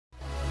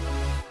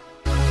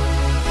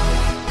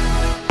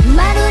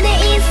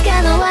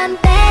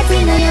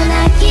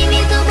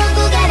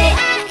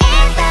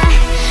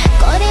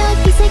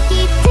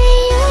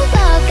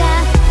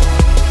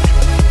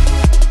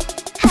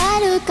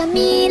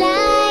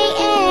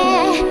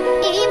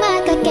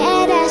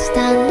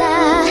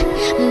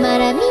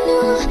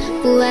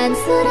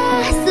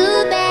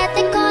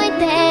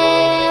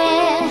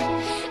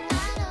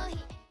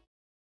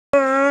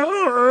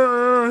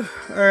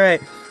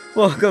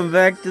Welcome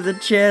back to the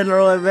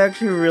channel. I'm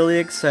actually really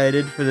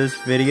excited for this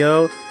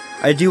video.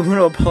 I do want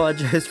to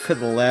apologize for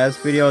the last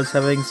video. I was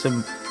having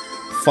some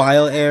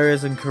file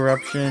errors and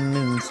corruption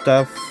and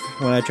stuff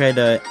when I tried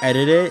to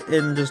edit it,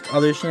 and just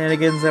other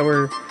shenanigans that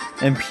were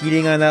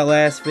impeding on that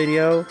last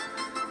video.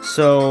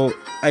 So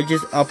I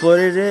just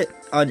uploaded it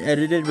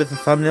unedited with a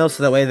thumbnail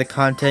so that way the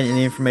content and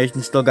the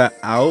information still got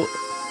out.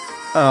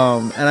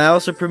 And I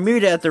also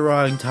premiered it at the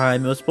wrong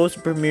time. It was supposed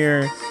to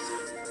premiere,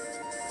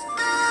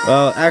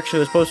 well, actually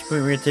it was supposed to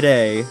premiere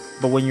today,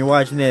 but when you're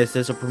watching this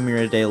will premiere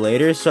a day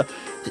later, so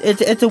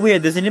it's a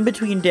weird, there's an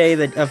in-between day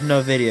of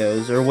no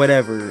videos, or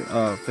whatever,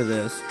 for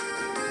this.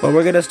 But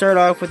we're gonna start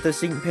off with the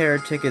Sync Pair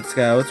Ticket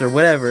Scouts, or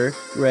whatever,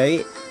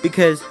 right?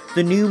 Because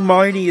the new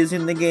Marnie is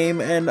in the game,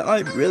 and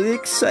I'm really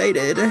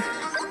excited.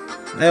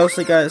 I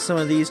also got some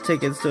of these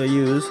tickets to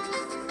use.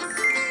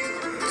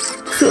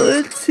 So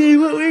let's see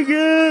what we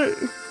get.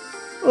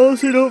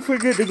 Also, don't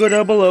forget to go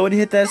down below and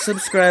hit that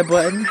subscribe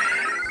button.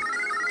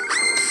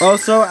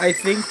 Also, I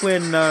think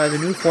when the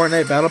new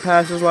Fortnite Battle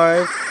Pass is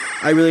live,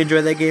 I really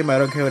enjoy that game. I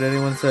don't care what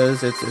anyone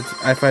says.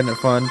 I find it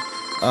fun.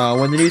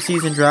 When the new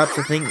season drops,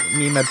 I think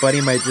me and my buddy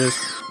might just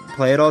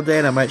play it all day,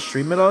 and I might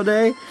stream it all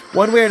day.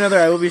 One way or another,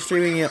 I will be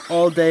streaming it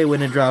all day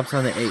when it drops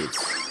on the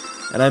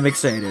 8th. And I'm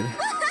excited.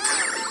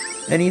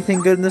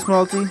 Anything good in this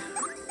multi?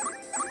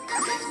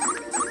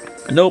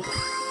 Nope.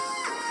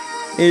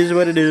 It is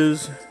what it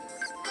is.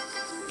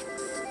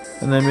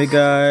 And then we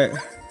got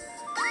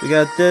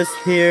this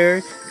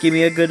here. Give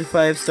me a good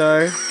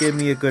 5-star. Give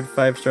me a good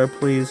 5-star,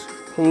 please.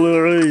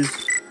 Please.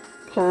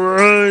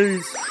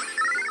 Please.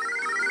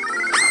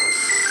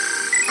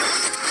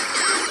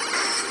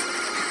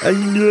 I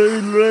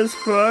need less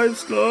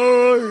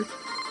 5-star.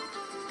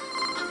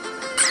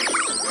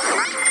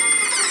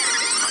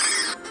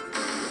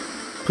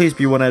 Please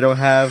be one I don't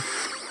have.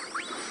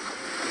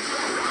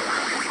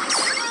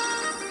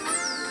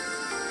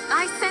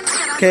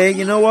 Okay,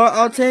 you know what?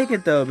 I'll take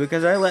it though,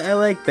 because I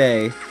like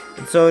Bay.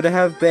 And so to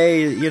have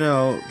Bay, you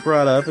know,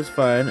 brought up is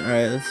fine.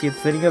 Alright, let's see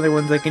if there's any other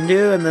ones I can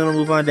do, and then we'll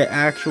move on to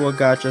actual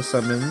gacha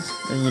summons.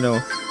 And, you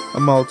know, a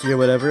multi or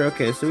whatever.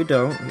 Okay, so we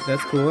don't.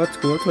 That's cool, that's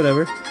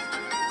whatever.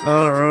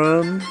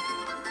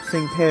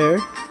 Sync pair.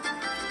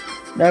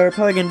 Now we're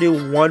probably gonna do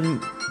one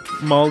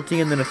multi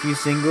and then a few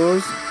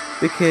singles,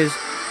 because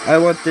I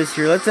want this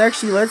here. Let's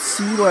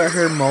see what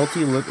her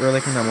multi look, or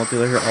like not multi,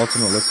 like her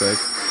ultimate looks like.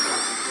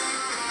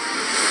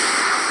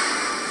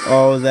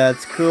 Oh,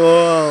 that's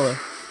cool.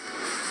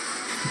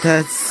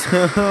 That's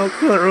so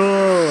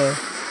cool.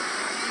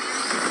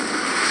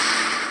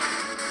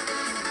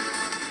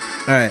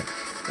 Alright,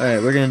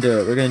 we're gonna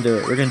do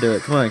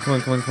it. Come on.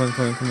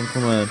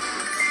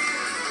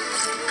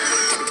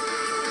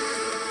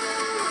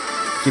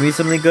 Give me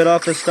something good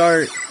off the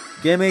start.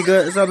 Give me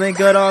something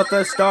good off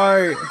the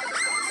start.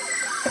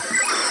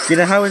 You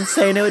know how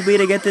insane it would be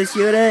to get this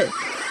unit?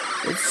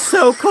 It's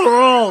so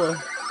cool.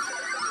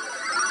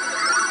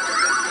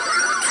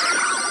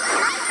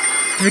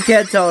 If you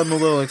can't tell, I'm a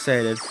little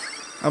excited.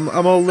 I'm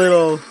a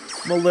little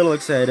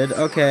excited.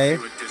 Okay.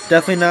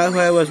 Definitely not who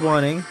I was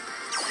wanting.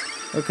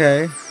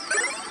 Okay.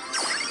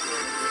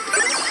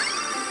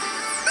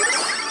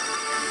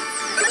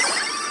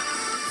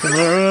 Come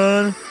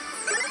on.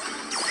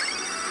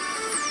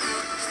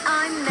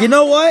 You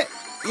know what?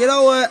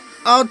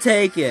 I'll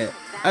take it.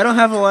 I don't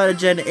have a lot of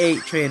Gen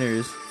 8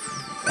 trainers.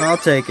 I'll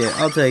take it.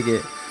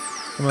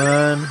 Come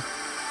on.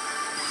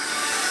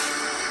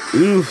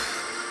 Oof.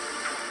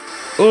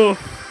 Oh.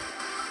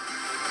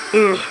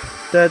 Ugh.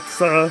 That's,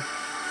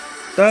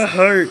 that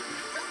hurt.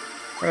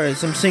 Alright,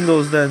 some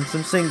singles then.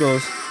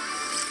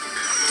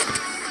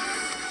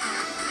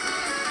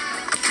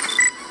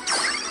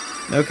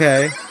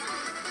 Okay.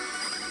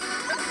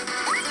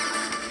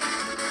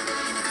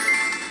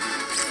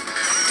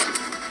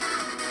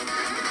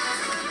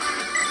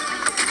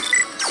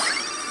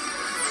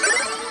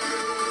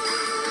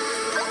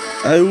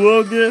 I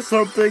will get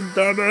something,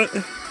 damn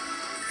it.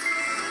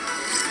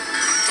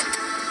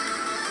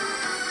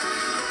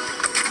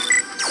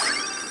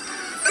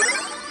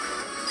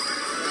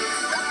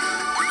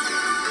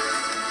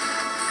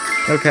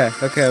 Okay.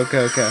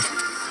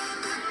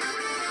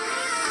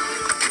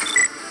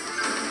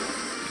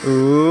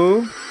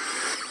 Ooh.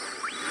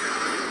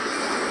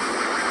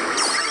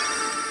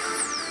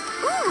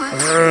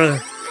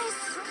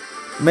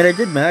 I mean, I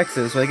did max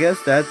this, so I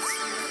guess that's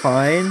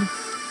fine.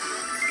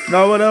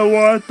 Not what I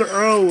want,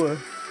 though.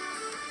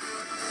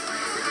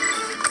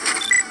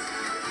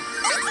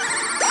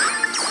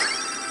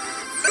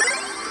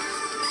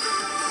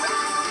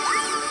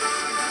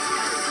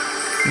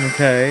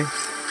 Okay.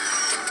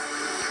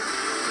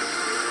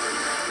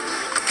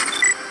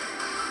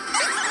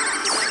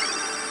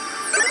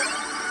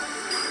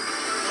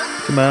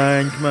 Come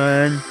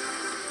on.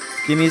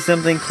 Give me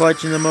something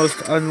clutch in the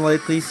most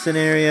unlikely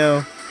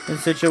scenario and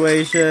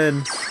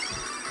situation.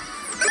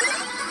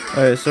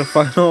 Alright, so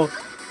final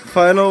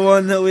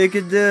one that we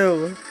could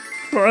do.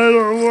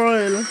 Final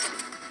one.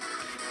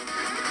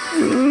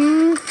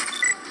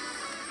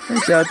 I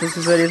doubt this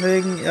is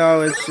anything.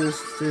 Oh, it's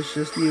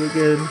just you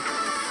again.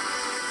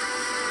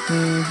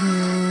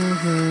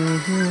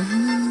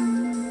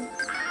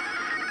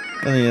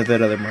 And then you have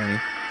that other money.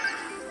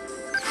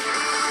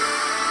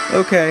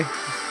 Okay.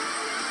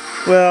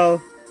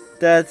 Well,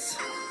 that's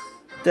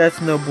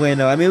no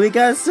bueno. I mean, we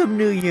got some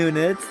new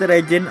units that I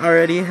didn't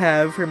already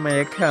have for my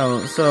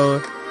account,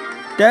 so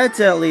that's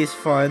at least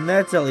fun.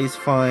 That's at least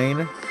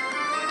fine.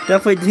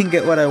 Definitely didn't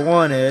get what I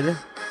wanted.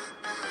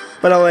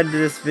 But I'll end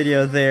this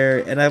video there,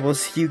 and I will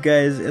see you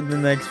guys in the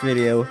next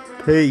video.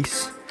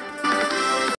 Peace.